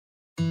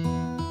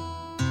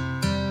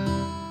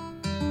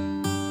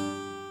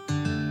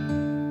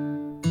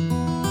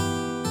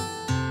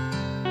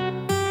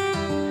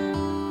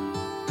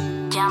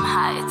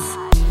Jhonny.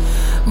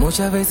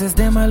 Muchas veces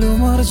de mal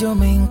humor yo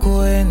me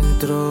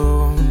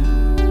encuentro,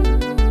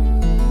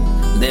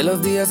 de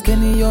los días que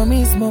ni yo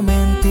mismo me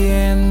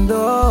entiendo.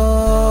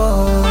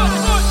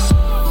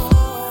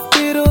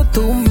 Pero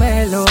tú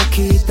me lo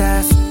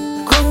quitas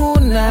con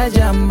una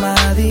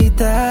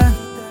llamadita.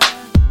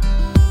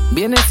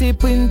 Vienes y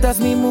pintas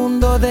mi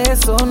mundo de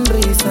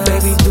sonrisas.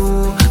 Baby,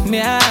 tú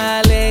me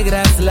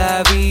alegras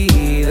la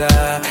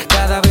vida.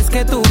 Cada vez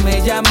que tú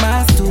me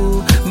llamas,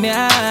 tú me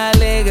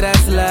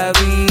alegras la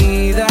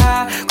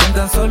vida. Con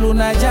tan solo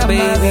una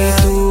llamada. Baby,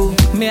 tú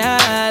me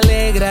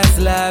alegras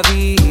la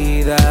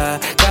vida.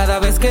 Cada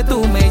vez que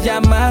tú me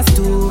llamas,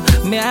 tú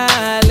me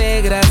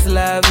alegras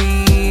la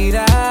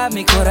vida.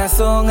 Mi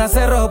corazón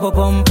hace robo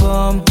pom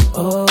pom.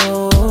 Oh,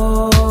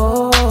 oh,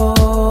 oh,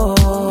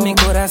 oh. Mi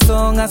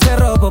corazón hace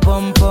robo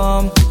pom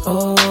pom.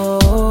 Oh,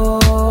 oh,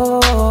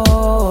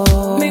 oh,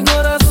 oh. Mi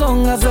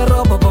corazón hace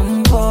robo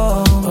pom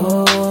pom.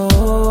 Oh,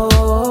 oh,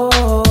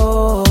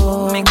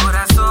 oh. Mi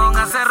corazón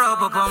hace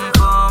robo pom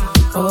pom.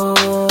 Oh,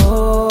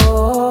 oh,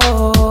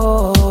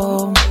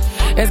 oh.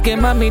 Es que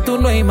mami tú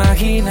no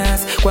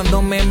imaginas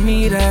cuando me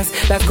miras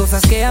las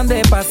cosas que han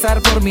de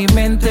pasar por mi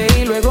mente,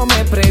 y luego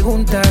me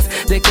preguntas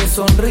de qué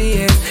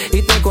sonríes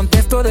y te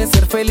contesto de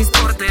ser feliz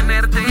por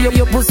tenerte.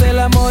 Yo puse el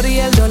amor y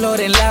el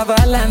dolor en la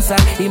balanza,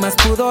 y más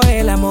pudo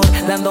el amor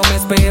dándome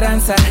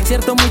esperanza.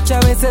 Cierto,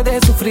 muchas veces de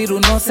sufrir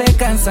uno se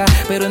cansa,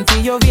 pero en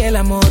ti yo vi el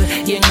amor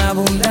y en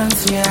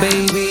abundancia.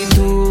 Baby,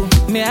 tú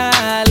me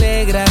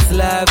alegras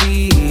la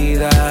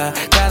vida.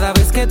 Cada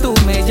vez que tú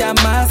me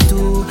llamas,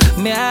 tú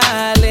me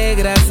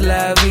alegras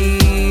la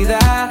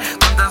vida.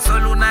 Con tan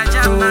solo una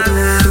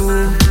llamada. Tú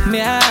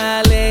me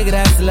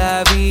alegras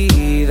la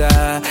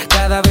vida.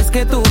 Cada vez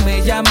que tú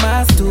me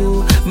llamas,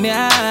 tú me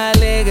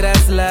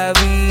alegras la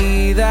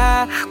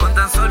vida. Con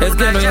tan solo es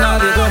que no hay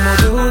nadie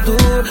como tú,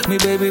 mi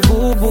baby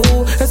boo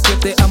boo. Es que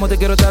te amo, te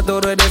quiero, te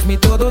adoro, eres mi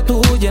todo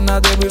tú, llena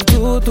de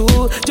virtud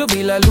tú. Yo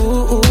vi la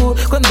luz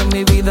cuando en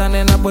mi vida,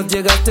 nena, pues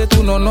llegaste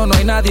tú. No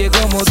hay nadie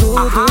como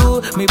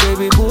tú, mi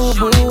baby boo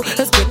boo.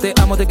 Es que te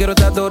amo, te quiero,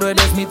 te adoro,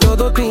 eres mi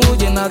todo tú,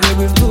 llena de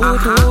virtud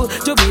tú.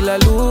 Yo vi la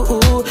luz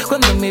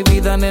cuando en mi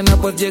vida, nena,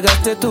 pues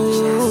llegaste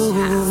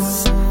tú.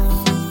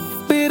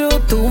 Pero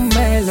tú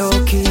me lo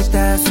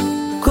quitas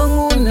con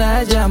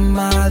una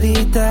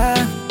llamadita.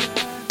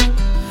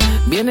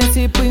 Vienes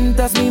y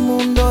pintas mi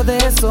mundo de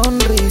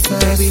sonrisas.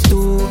 Baby,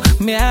 tú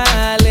me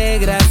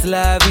alegras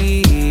la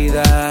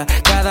vida.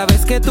 Cada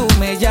vez que tú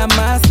me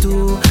llamas,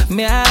 tú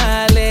me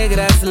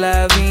alegras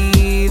la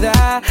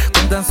vida.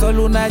 Con tan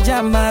solo una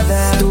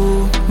llamada.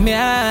 Tú me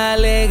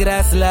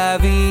alegras la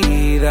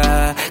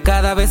vida.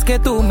 Cada vez que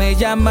tú me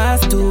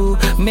llamas, tú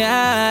me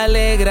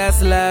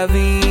alegras la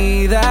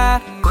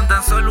vida. Con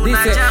tan solo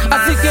una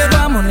llamada. Así que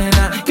vamos,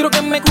 nena, quiero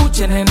que me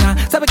escuche, nena.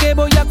 Sabe que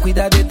voy a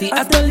cuidar de ti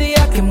hasta el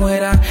día que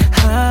muera.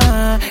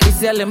 Y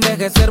si al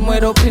envejecer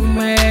muero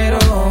primero,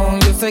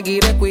 yo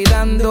seguiré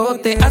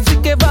cuidándote. Así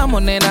que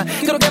vamos, nena,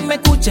 quiero que me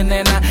escuche,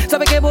 nena.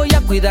 Sabe que voy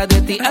a cuidar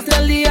de ti hasta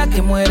el día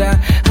que muera.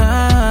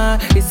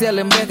 Y si al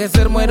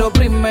envejecer muero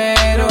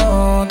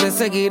primero, te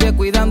seguiré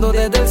cuidando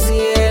desde el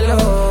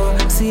cielo.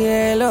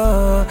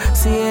 Cielo,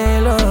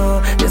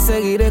 cielo, te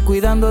seguiré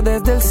cuidando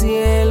desde el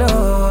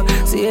cielo.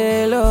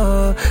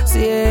 Cielo,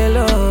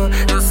 cielo,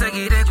 yo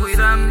seguiré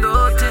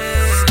cuidándote.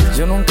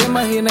 Yo nunca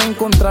imaginé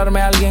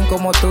encontrarme a alguien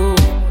como tú,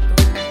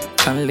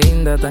 tan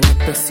linda, tan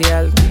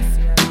especial.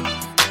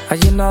 Has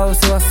llenado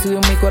ese vacío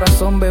en mi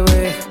corazón,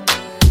 bebé.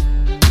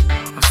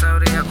 No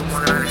sabría cómo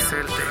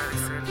agradecerte.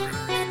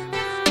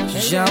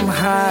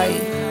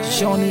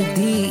 Jhonny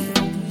D,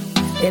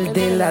 el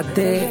de la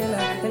D,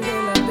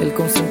 el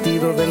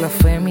consentido de las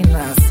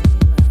féminas.